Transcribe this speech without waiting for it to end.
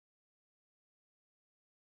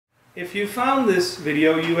If you found this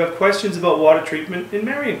video, you have questions about water treatment in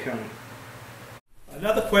Marion County.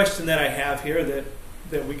 Another question that I have here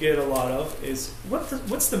that we get a lot of is,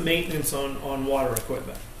 what's the maintenance on water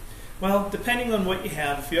equipment? Well, depending on what you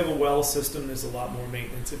have, if you have a well system, there's a lot more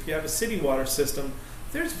maintenance. If you have a city water system,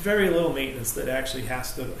 there's very little maintenance that actually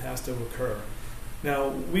has to occur. Now,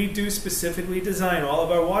 we do specifically design all of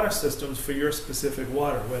our water systems for your specific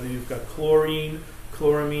water, whether you've got chlorine,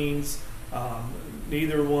 chloramines,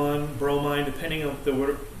 neither one, bromine, depending on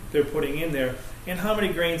what they're putting in there, and how many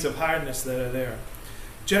grains of hardness that are there.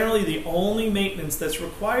 Generally, the only maintenance that's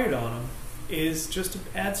required on them is just to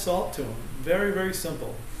add salt to them. Very, very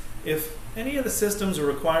simple. If any of the systems are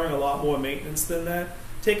requiring a lot more maintenance than that,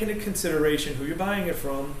 take into consideration who you're buying it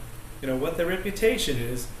from, what their reputation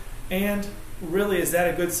is, and really, is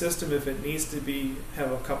that a good system if it needs to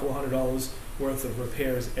have a couple $100 worth of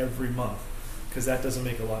repairs every month? Because that doesn't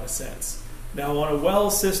make a lot of sense. Now, on a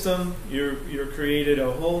well system, you're created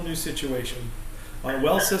a whole new situation. On a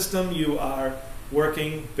well system, you are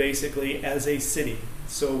working basically as a city.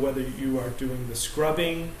 So whether you are doing the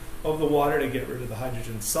scrubbing of the water to get rid of the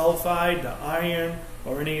hydrogen sulfide, the iron,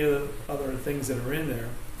 or any of the other things that are in there,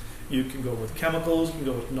 you can go with chemicals, you can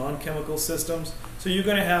go with non-chemical systems. So you're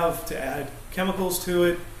going to have to add chemicals to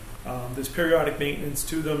it. There's periodic maintenance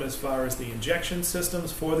to them as far as the injection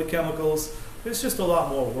systems for the chemicals. There's just a lot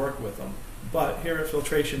more work with them. But here at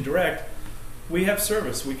Filtration Direct, we have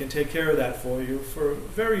service. We can take care of that for you for a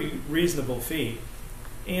very reasonable fee.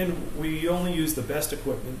 And we only use the best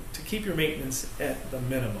equipment to keep your maintenance at the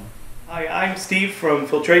minimum. Hi, I'm Steve from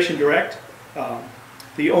Filtration Direct,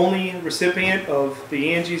 the only recipient of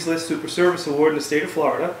the Angie's List Super Service Award in the state of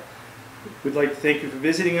Florida. We'd like to thank you for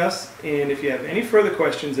visiting us, and if you have any further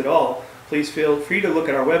questions at all, please feel free to look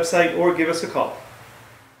at our website or give us a call.